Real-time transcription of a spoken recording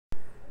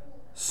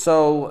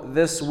So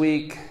this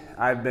week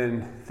I've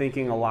been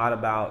thinking a lot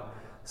about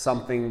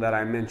something that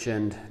I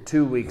mentioned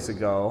 2 weeks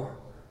ago,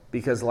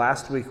 because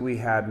last week we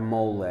had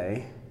mole.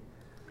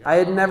 I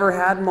had never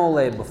had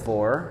mole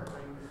before,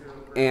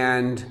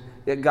 and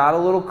it got a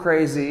little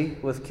crazy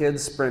with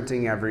kids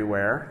sprinting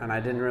everywhere, and I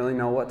didn't really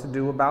know what to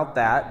do about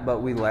that,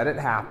 but we let it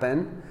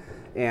happen,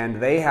 and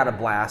they had a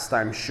blast,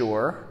 I'm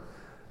sure.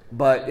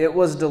 But it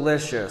was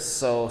delicious.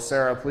 So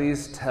Sarah,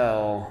 please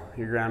tell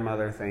your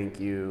grandmother thank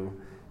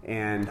you,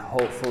 and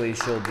hopefully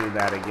she'll do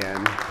that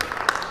again.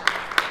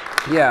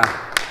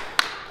 Yeah.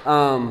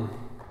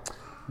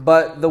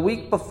 But the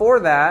week before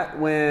that,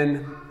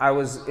 when I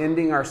was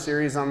ending our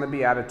series on the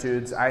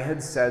Beatitudes, I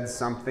had said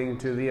something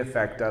to the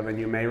effect of, and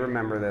you may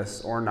remember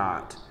this or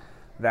not,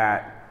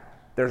 that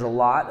there's a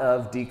lot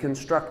of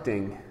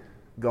deconstructing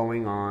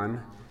going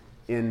on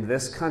in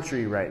this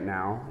country right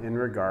now in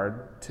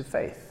regard to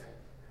faith.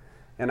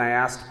 And I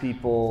asked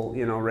people,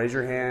 raise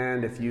your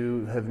hand if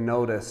you have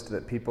noticed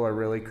that people are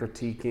really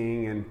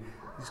critiquing and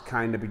just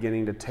kind of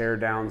beginning to tear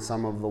down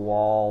some of the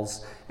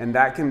walls. And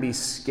that can be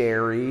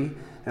scary.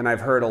 And I've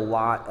heard a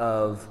lot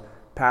of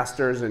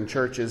pastors and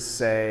churches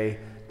say,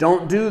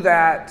 don't do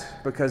that,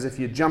 because if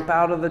you jump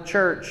out of the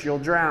church, you'll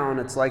drown.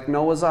 It's like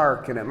Noah's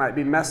Ark, and it might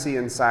be messy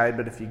inside,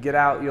 but if you get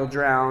out, you'll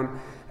drown.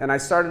 And I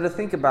started to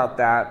think about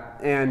that.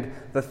 And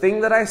the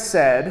thing that I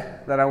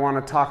said that I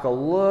want to talk a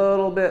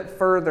little bit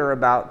further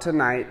about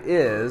tonight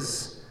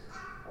is,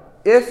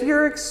 if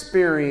you're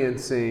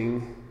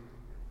experiencing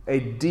a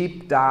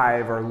deep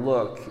dive or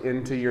look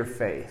into your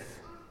faith,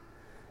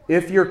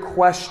 if you're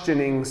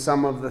questioning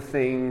some of the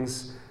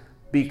things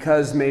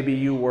because maybe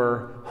you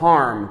were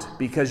harmed,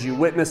 because you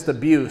witnessed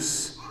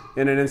abuse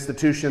in an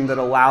institution that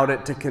allowed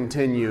it to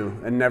continue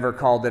and never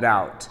called it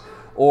out,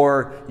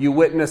 or you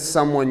witnessed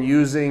someone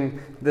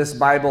using this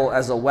Bible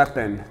as a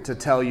weapon to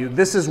tell you,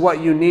 this is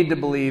what you need to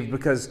believe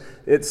because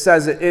it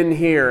says it in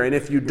here, and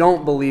if you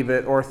don't believe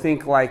it or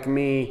think like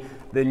me,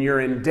 then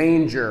you're in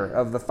danger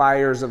of the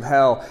fires of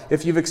hell.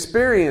 If you've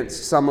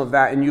experienced some of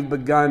that and you've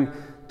begun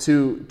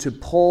to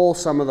pull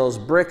some of those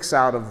bricks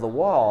out of the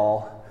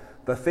wall,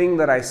 the thing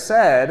that I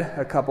said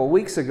a couple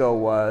weeks ago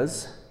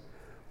was,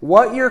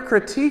 what you're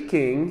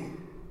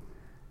critiquing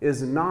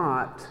is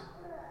not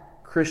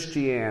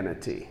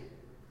Christianity.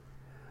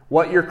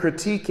 What you're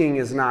critiquing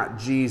is not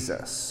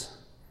Jesus.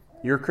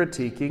 You're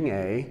critiquing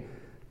a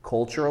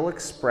cultural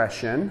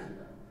expression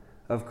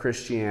of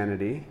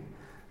Christianity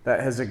that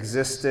has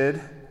existed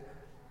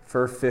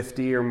for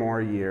 50 or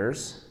more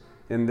years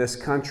in this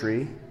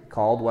country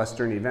called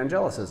Western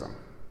Evangelicism.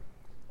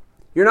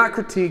 You're not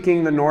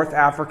critiquing the North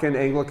African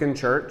Anglican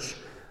Church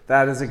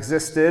that has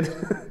existed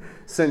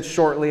since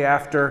shortly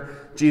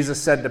after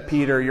Jesus said to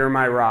Peter, "You're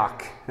my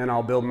rock, and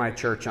I'll build my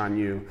church on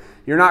you."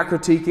 You're not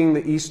critiquing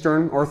the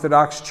Eastern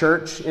Orthodox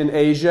Church in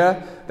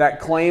Asia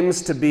that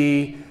claims to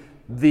be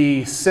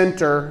the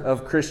center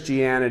of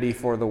Christianity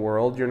for the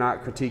world. You're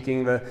not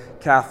critiquing the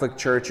Catholic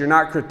Church. You're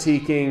not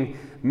critiquing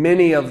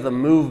many of the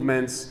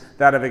movements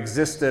that have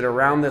existed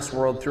around this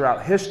world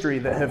throughout history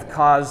that have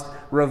caused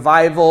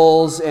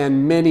revivals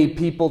and many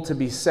people to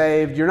be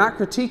saved. You're not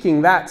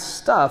critiquing that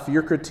stuff.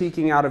 You're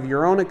critiquing out of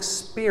your own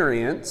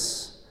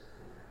experience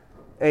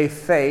a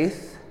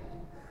faith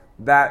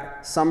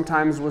that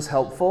sometimes was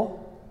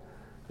helpful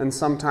and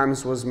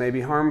sometimes was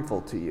maybe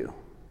harmful to you.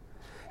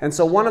 And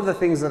so one of the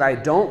things that I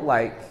don't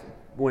like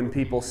when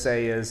people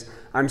say is,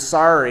 I'm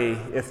sorry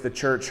if the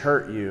church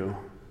hurt you,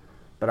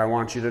 but I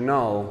want you to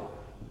know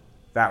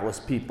that was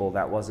people,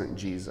 that wasn't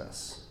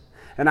Jesus.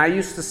 And I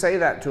used to say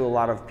that to a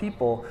lot of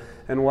people,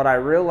 and what I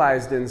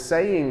realized in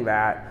saying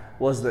that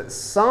was that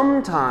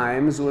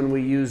sometimes when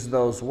we use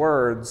those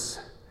words,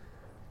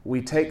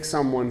 we take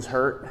someone's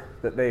hurt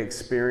that they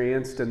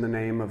experienced in the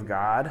name of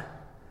God,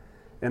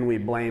 and we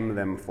blame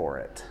them for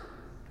it.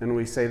 And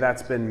we say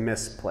that's been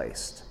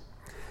misplaced.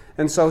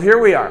 And so here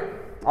we are,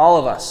 all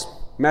of us,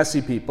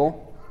 messy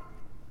people,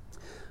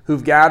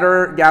 who've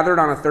gathered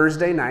on a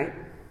Thursday night.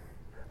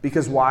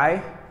 Because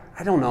why?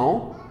 I don't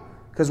know.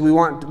 Because we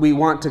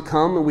want to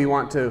come and we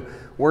want to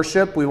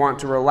worship, we want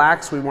to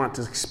relax, we want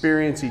to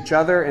experience each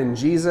other and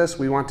Jesus,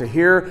 we want to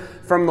hear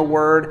from the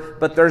Word,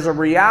 but there's a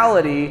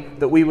reality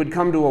that we would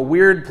come to a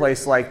weird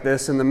place like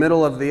this in the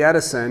middle of the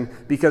Edison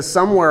because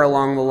somewhere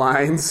along the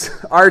lines,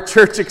 our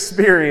church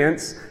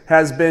experience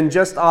has been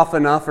just off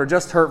enough or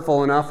just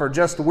hurtful enough or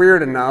just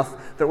weird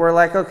enough that we're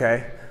like,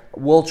 okay,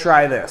 we'll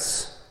try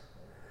this.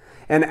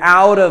 And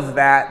out of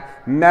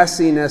that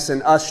messiness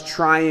and us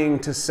trying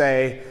to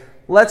say,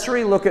 let's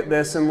relook at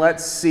this and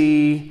let's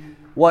see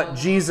what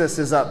Jesus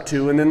is up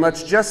to, and then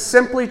let's just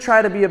simply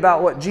try to be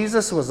about what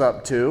Jesus was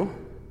up to.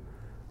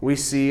 We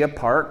see a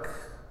park,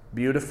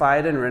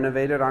 beautified and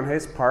renovated on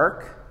Hayes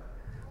Park,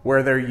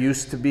 where there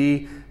used to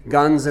be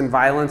guns and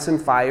violence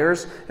and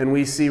fires, and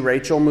we see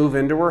Rachel move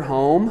into her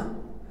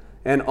home,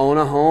 and own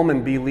a home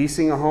and be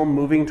leasing a home,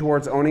 moving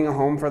towards owning a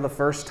home for the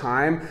first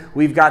time.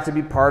 We've got to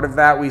be part of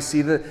that. We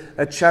see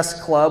a chess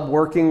club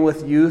working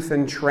with youth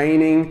and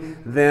training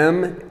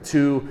them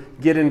to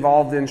get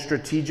involved in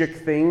strategic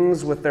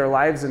things with their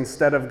lives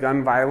instead of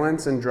gun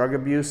violence and drug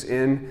abuse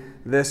in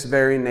this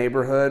very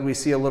neighborhood. We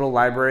see a little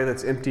library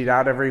that's emptied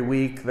out every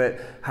week that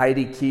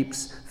Heidi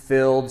keeps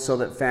filled so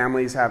that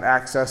families have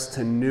access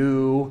to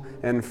new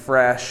and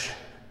fresh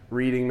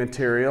reading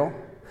material.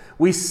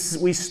 We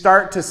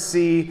start to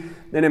see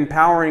an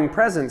empowering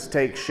presence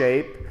take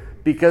shape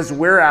because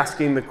we're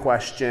asking the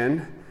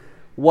question,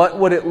 what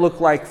would it look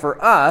like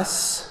for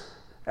us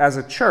as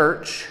a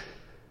church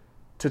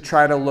to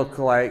try to look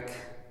like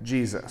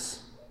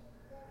Jesus?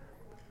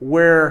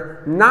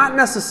 We're not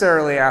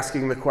necessarily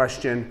asking the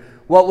question,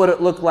 what would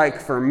it look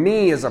like for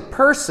me as a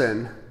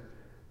person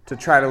to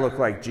try to look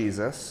like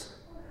Jesus?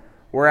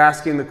 We're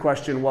asking the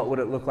question, what would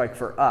it look like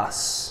for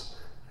us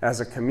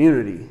as a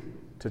community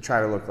to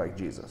try to look like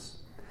Jesus?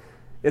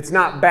 It's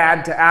not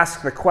bad to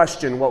ask the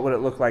question, what would it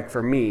look like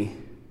for me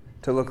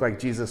to look like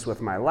Jesus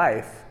with my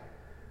life?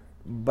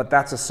 But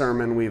that's a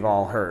sermon we've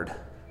all heard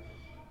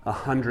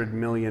 100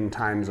 million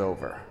times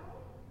over.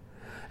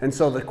 And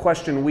so the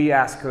question we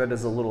ask that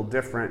is a little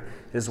different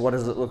is, what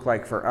does it look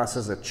like for us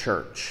as a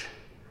church?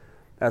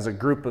 As a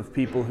group of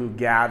people who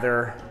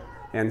gather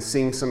and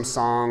sing some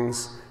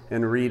songs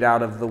and read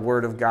out of the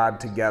Word of God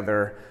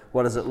together,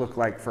 what does it look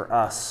like for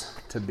us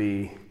to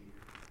be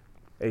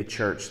a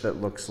church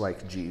that looks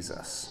like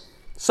Jesus?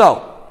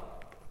 So,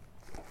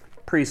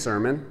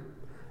 pre-sermon,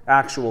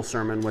 actual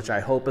sermon, which I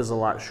hope is a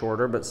lot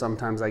shorter, but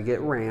sometimes I get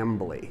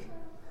rambly.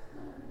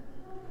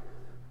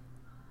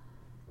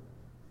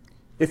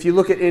 If you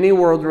look at any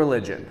world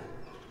religion,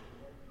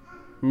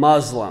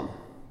 Muslim,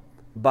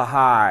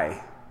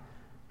 Baha'i,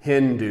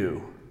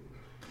 Hindu,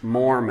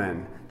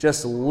 Mormon,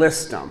 just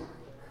list them,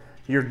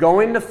 you're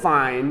going to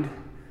find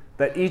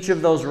that each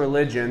of those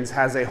religions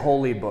has a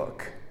holy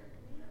book.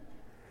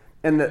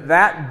 And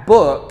that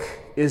book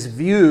is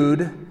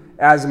viewed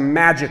as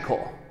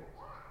magical.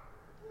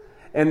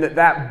 And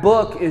that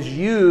book is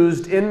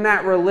used in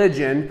that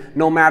religion,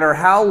 no matter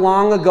how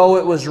long ago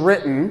it was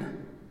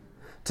written,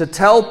 to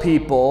tell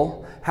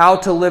people how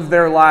to live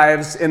their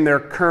lives in their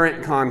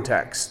current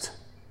context.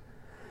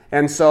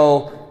 And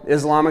so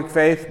Islamic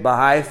faith,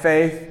 Baha'i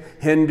faith,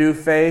 Hindu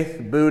faith,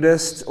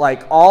 Buddhist,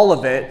 like all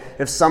of it,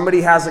 if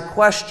somebody has a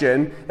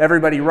question,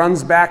 everybody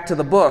runs back to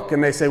the book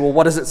and they say, well,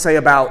 what does it say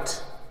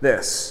about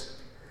this?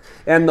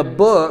 And the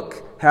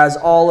book has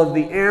all of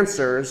the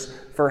answers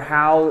for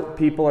how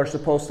people are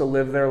supposed to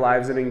live their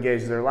lives and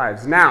engage their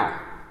lives. Now,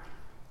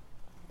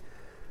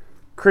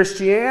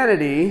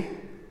 Christianity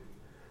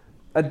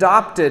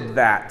adopted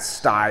that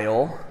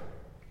style,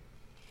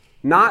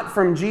 not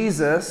from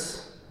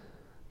Jesus,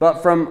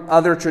 but from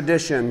other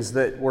traditions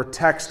that were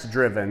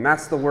text-driven.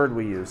 That's the word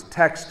we use,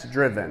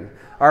 text-driven.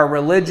 Our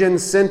religion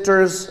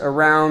centers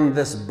around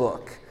this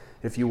book.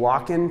 If you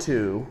walk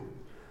into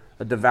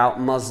a devout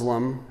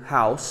Muslim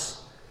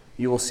house,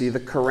 you will see the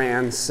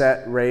Quran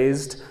set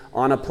raised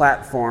on a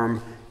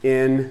platform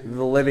in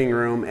the living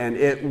room, and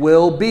it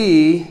will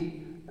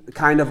be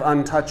kind of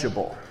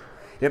untouchable.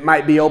 It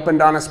might be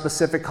opened on a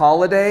specific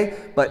holiday,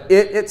 but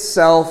it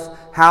itself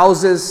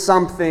houses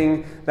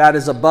something that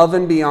is above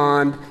and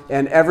beyond,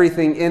 and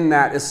everything in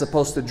that is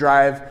supposed to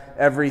drive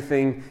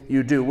everything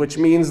you do, which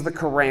means the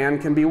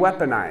Quran can be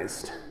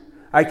weaponized.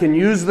 I can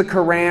use the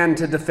Quran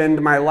to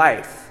defend my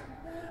life.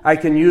 I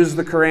can use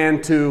the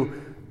Quran to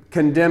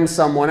condemn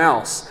someone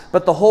else.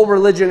 But the whole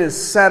religion is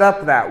set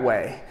up that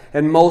way,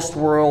 and most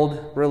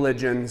world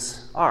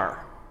religions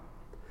are.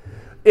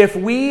 If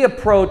we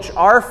approach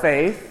our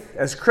faith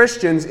as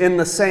Christians in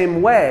the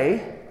same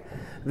way,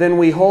 then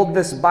we hold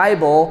this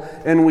Bible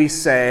and we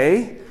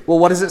say, well,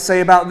 what does it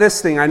say about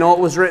this thing? I know it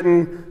was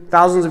written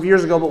thousands of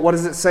years ago, but what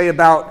does it say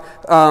about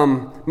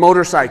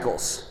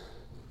motorcycles?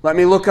 Let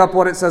me look up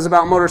what it says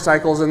about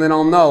motorcycles and then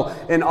I'll know.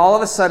 And all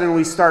of a sudden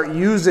we start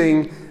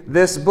using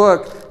this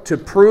book to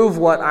prove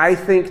what I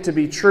think to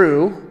be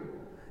true.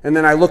 And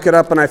then I look it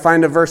up and I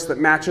find a verse that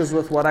matches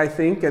with what I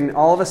think. And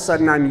all of a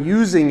sudden I'm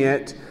using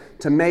it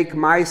to make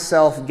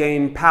myself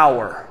gain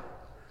power.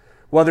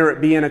 Whether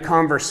it be in a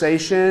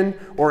conversation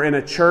or in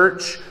a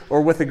church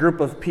or with a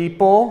group of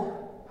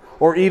people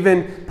or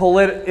even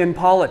in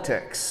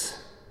politics.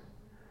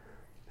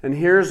 And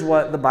here's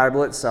what the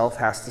Bible itself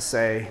has to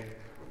say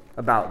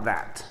about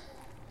that.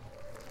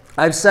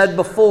 I've said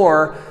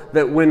before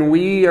that when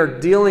we are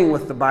dealing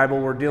with the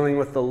Bible, we're dealing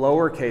with the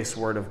lowercase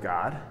word of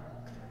God.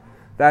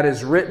 That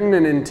is written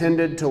and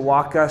intended to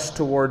walk us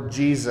toward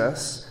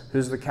Jesus,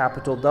 who's the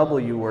capital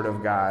W word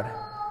of God,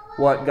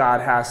 what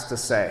God has to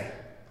say.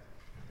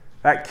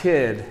 That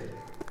kid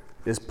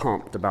is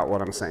pumped about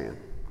what I'm saying.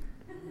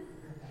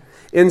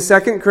 In 2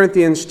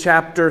 Corinthians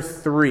chapter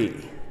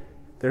 3,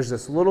 there's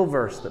this little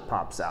verse that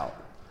pops out.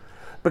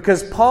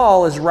 Because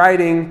Paul is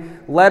writing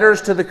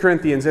letters to the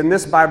Corinthians. In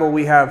this Bible,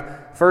 we have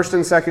 1st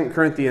and 2nd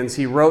Corinthians.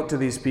 He wrote to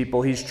these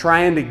people. He's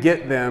trying to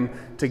get them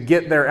to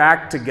get their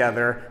act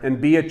together and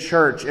be a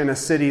church in a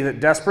city that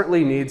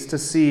desperately needs to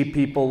see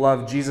people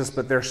love Jesus,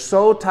 but they're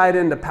so tied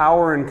into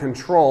power and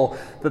control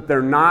that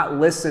they're not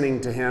listening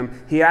to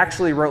him. He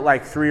actually wrote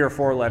like 3 or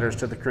 4 letters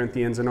to the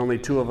Corinthians, and only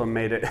 2 of them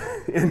made it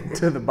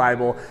into the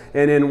Bible.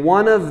 And in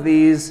one of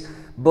these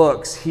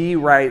books, he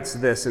writes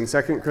this in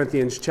 2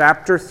 Corinthians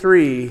chapter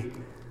 3,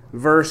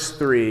 verse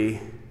 3,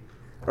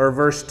 or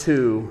verse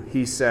 2,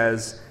 he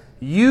says,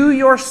 "You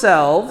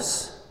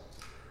yourselves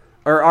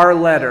are our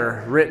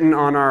letter written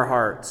on our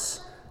hearts,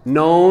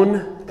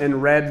 known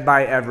and read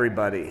by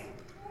everybody.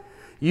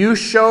 You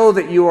show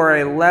that you are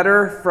a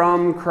letter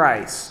from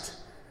Christ.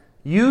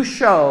 You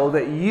show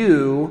that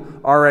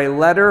you are a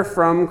letter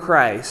from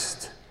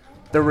Christ,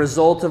 the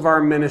result of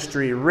our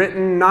ministry,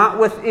 written not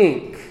with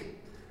ink,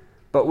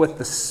 but with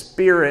the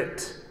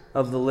Spirit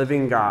of the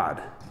living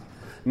God,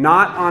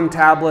 not on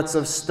tablets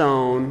of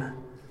stone,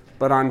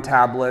 but on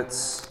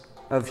tablets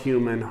of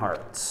human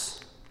hearts."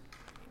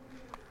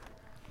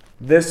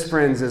 This,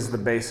 friends, is the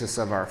basis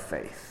of our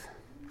faith.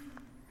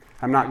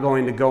 I'm not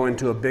going to go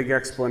into a big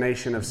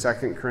explanation of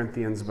 2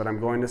 Corinthians, but I'm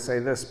going to say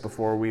this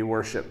before we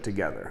worship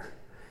together,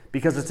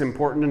 because it's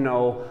important to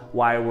know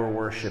why we're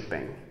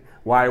worshiping,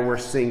 why we're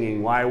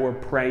singing, why we're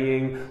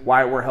praying,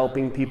 why we're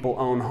helping people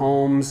own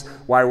homes,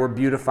 why we're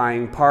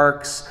beautifying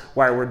parks,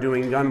 why we're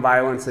doing gun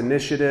violence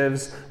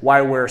initiatives, why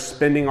we're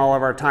spending all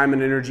of our time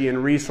and energy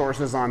and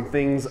resources on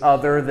things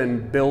other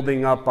than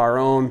building up our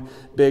own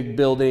big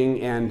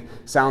building and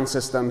sound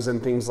systems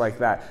and things like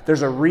that.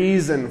 There's a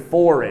reason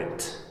for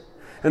it.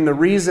 And the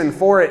reason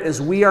for it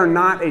is we are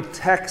not a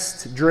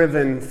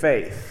text-driven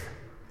faith.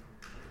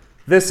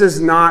 This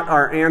is not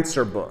our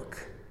answer book.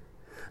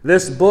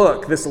 This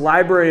book, this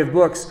library of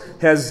books,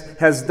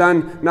 has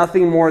done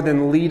nothing more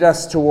than lead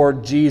us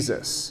toward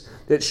Jesus.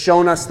 It's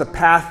shown us the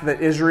path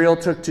that Israel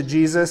took to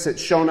Jesus.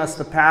 It's shown us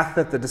the path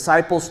that the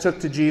disciples took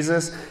to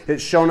Jesus.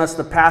 It's shown us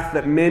the path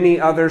that many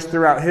others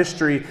throughout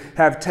history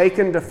have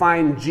taken to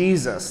find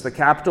Jesus, the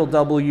capital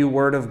W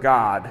Word of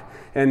God.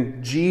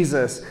 And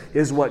Jesus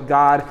is what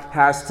God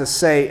has to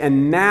say.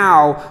 And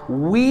now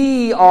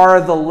we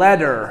are the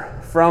letter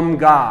from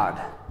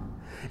God.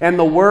 And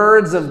the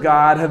words of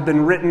God have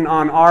been written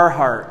on our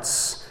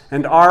hearts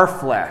and our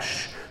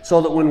flesh,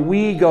 so that when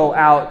we go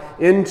out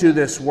into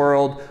this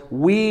world,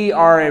 we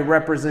are a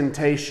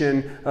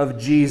representation of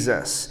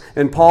Jesus.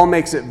 And Paul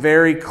makes it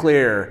very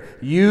clear.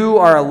 You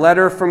are a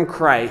letter from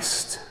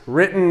Christ,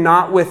 written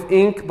not with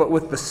ink, but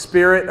with the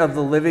Spirit of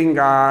the living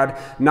God,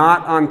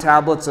 not on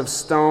tablets of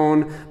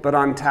stone, but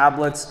on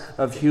tablets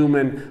of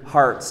human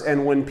hearts.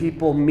 And when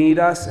people meet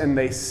us and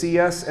they see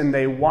us and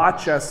they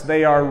watch us,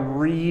 they are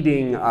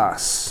reading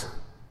us.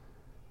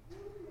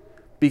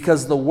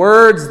 Because the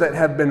words that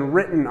have been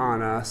written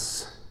on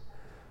us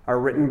are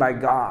written by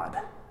God.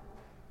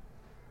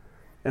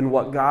 And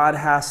what God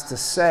has to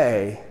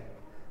say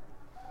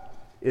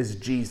is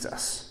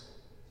Jesus.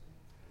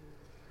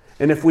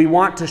 And if we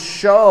want to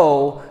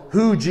show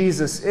who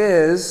Jesus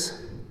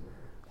is,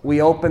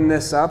 we open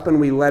this up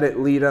and we let it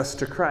lead us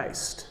to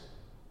Christ.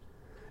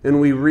 And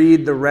we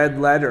read the red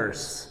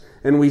letters.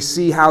 And we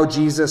see how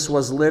Jesus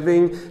was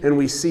living. And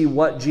we see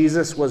what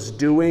Jesus was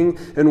doing.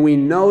 And we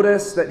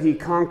notice that he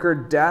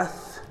conquered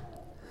death.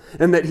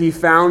 And that he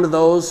found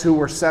those who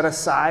were set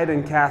aside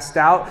and cast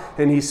out,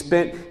 and he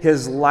spent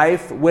his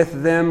life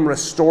with them,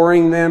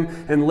 restoring them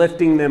and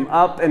lifting them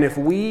up. And if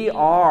we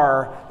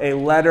are a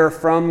letter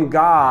from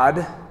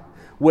God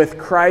with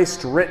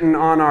Christ written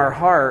on our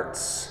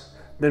hearts,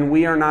 then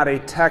we are not a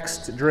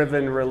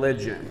text-driven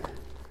religion.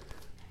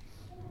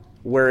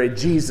 We're a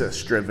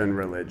Jesus-driven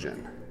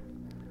religion.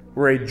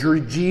 We're a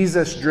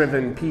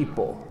Jesus-driven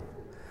people.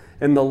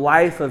 And the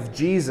life of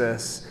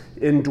Jesus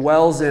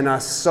indwells in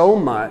us so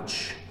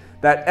much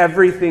that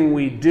everything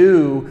we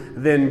do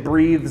then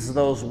breathes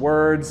those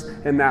words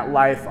and that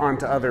life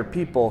onto other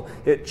people.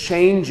 It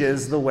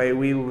changes the way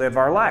we live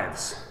our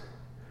lives.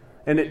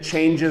 And it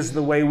changes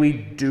the way we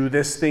do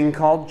this thing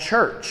called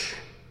church.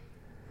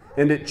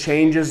 And it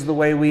changes the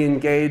way we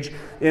engage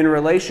in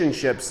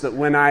relationships. That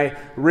when I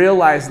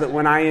realize that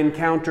when I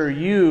encounter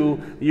you,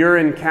 you're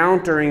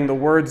encountering the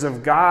words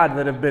of God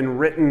that have been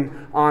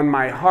written on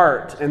my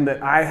heart, and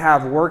that I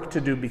have work to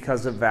do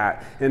because of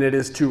that. And it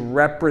is to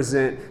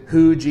represent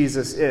who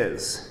Jesus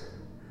is,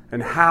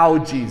 and how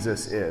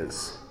Jesus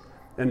is,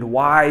 and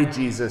why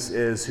Jesus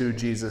is who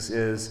Jesus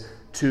is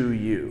to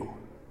you.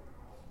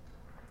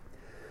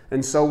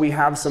 And so we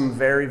have some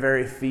very,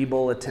 very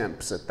feeble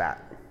attempts at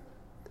that.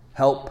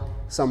 Help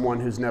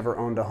someone who's never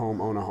owned a home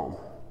own a home.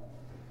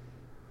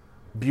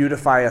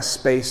 Beautify a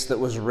space that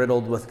was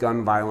riddled with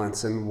gun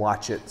violence and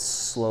watch it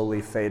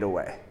slowly fade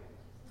away.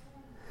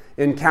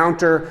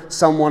 Encounter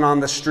someone on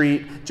the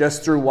street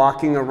just through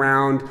walking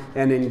around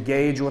and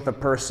engage with a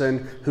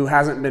person who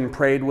hasn't been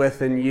prayed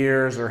with in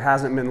years or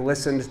hasn't been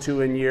listened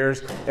to in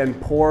years, and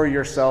pour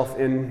yourself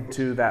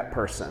into that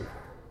person.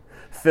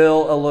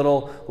 Fill a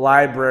little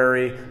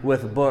library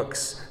with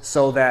books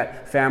so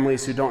that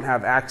families who don't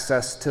have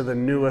access to the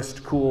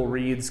newest cool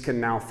reads can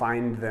now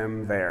find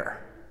them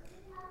there.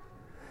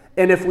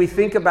 And if we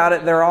think about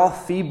it, they're all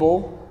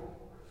feeble.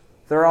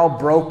 They're all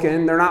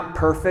broken. They're not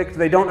perfect.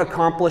 They don't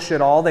accomplish it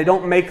all. They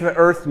don't make the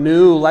earth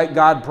new like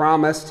God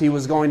promised He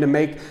was going to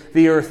make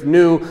the earth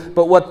new.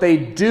 But what they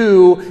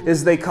do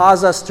is they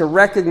cause us to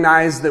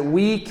recognize that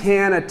we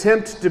can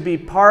attempt to be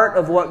part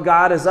of what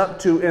God is up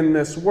to in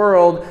this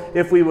world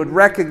if we would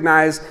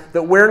recognize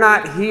that we're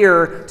not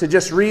here to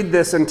just read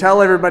this and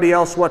tell everybody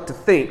else what to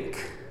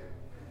think.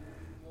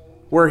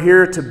 We're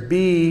here to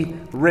be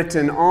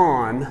written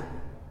on,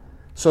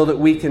 so that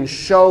we can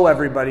show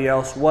everybody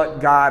else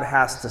what God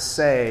has to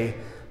say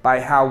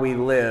by how we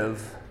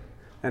live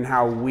and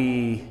how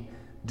we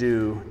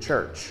do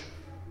church.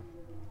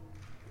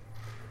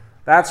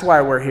 That's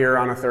why we're here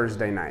on a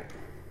Thursday night.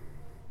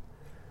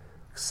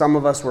 Some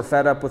of us were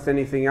fed up with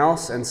anything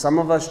else, and some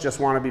of us just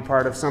want to be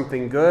part of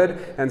something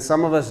good, and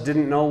some of us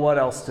didn't know what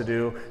else to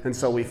do, and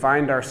so we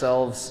find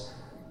ourselves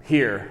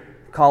here.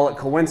 Call it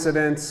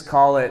coincidence,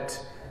 call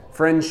it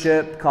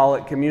friendship, call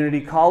it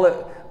community, call it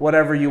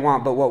whatever you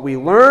want. But what we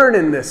learn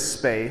in this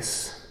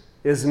space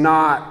is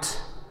not,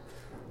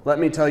 let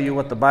me tell you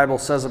what the Bible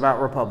says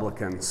about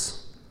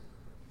Republicans.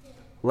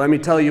 Let me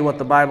tell you what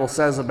the Bible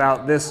says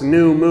about this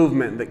new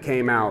movement that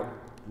came out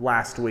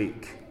last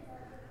week.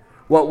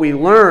 What we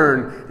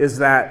learn is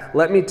that,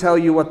 let me tell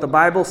you what the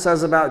Bible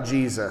says about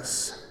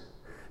Jesus.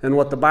 And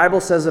what the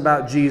Bible says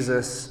about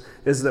Jesus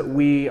is that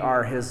we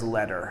are His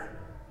letter,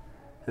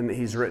 and that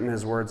He's written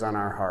His words on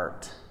our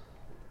heart.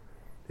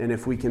 And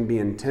if we can be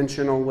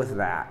intentional with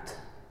that,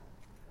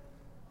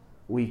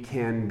 we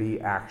can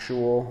be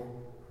actual,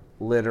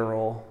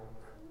 literal,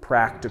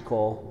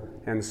 practical,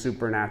 and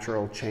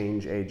supernatural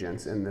change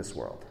agents in this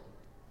world.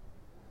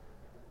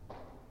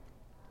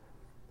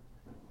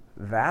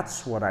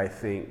 That's what I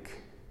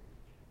think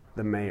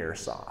the mayor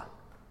saw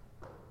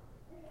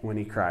when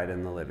he cried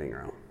in the living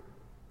room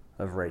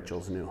of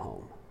Rachel's new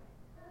home.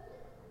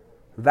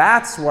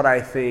 That's what I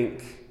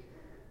think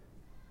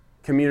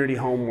Community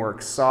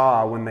Homework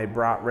saw when they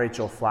brought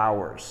Rachel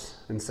flowers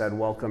and said,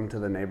 "Welcome to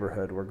the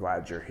neighborhood, we're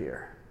glad you're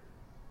here."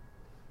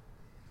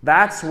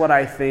 That's what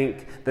I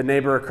think the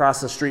neighbor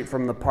across the street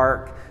from the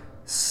park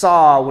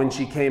saw when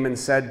she came and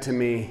said to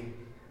me,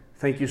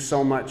 "Thank you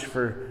so much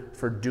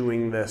for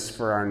doing this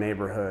for our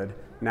neighborhood.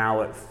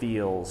 Now it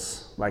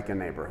feels like a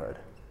neighborhood."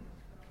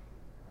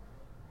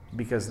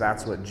 Because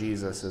that's what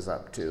Jesus is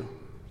up to.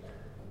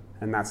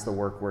 And that's the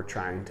work we're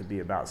trying to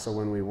be about. So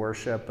when we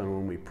worship and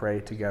when we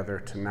pray together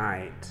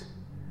tonight,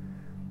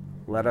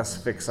 let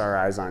us fix our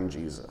eyes on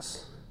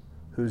Jesus,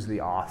 who's the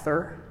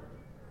author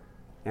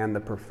and the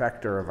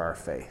perfecter of our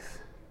faith.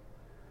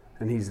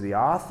 And He's the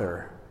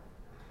author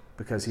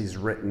because He's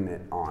written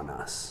it on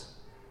us.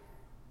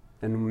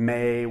 And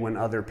may, when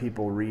other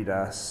people read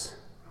us,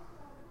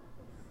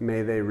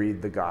 may they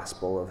read the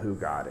gospel of who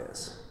God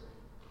is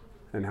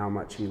and how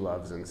much He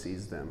loves and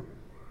sees them,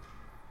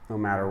 no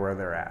matter where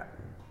they're at.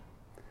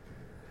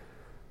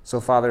 So,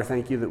 Father,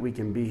 thank you that we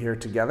can be here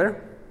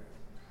together.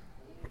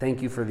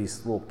 Thank you for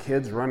these little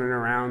kids running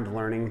around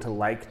learning to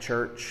like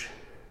church,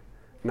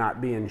 not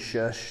being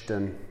shushed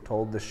and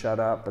told to shut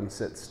up and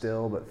sit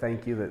still. But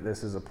thank you that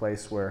this is a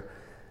place where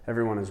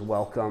everyone is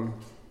welcome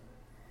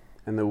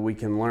and that we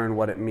can learn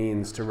what it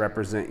means to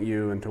represent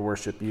you and to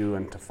worship you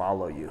and to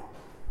follow you.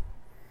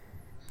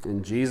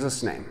 In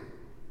Jesus' name,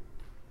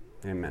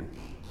 amen.